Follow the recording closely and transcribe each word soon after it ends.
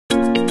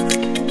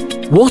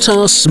What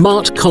are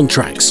smart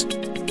contracts?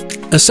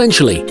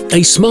 Essentially,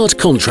 a smart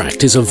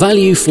contract is a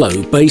value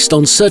flow based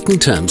on certain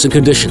terms and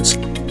conditions.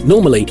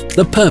 Normally,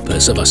 the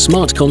purpose of a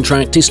smart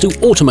contract is to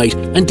automate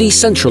and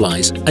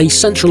decentralize a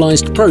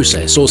centralized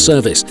process or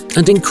service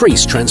and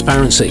increase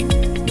transparency.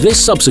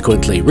 This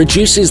subsequently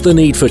reduces the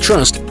need for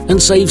trust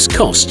and saves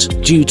costs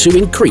due to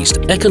increased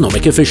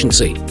economic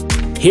efficiency.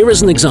 Here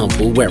is an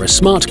example where a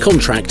smart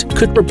contract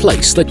could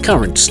replace the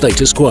current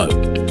status quo.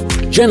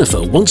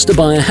 Jennifer wants to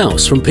buy a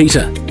house from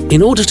Peter.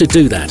 In order to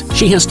do that,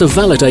 she has to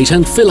validate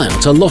and fill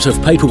out a lot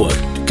of paperwork,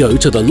 go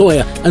to the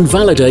lawyer and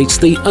validate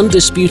the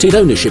undisputed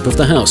ownership of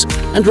the house,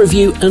 and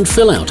review and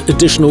fill out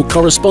additional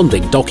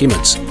corresponding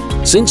documents.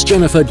 Since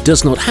Jennifer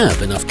does not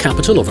have enough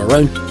capital of her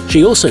own,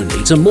 she also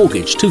needs a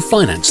mortgage to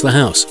finance the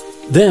house.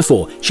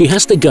 Therefore, she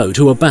has to go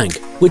to a bank,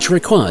 which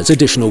requires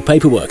additional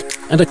paperwork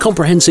and a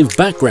comprehensive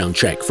background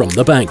check from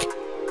the bank.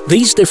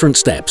 These different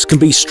steps can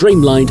be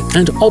streamlined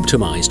and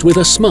optimized with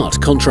a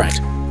smart contract.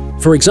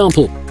 For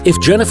example, if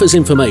Jennifer's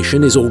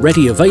information is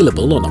already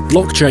available on a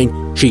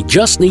blockchain, she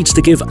just needs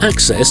to give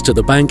access to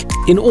the bank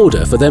in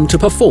order for them to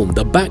perform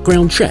the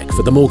background check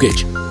for the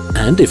mortgage.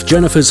 And if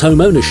Jennifer's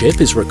home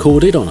ownership is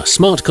recorded on a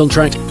smart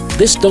contract,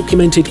 this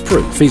documented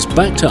proof is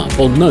backed up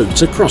on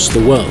nodes across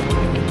the world.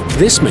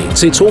 This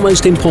means it's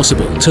almost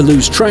impossible to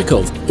lose track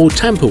of or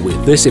tamper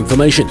with this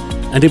information,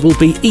 and it will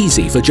be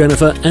easy for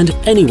Jennifer and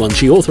anyone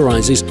she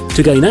authorizes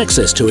to gain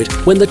access to it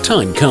when the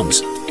time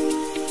comes.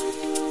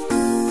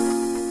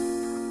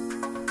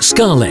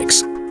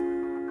 Skalex,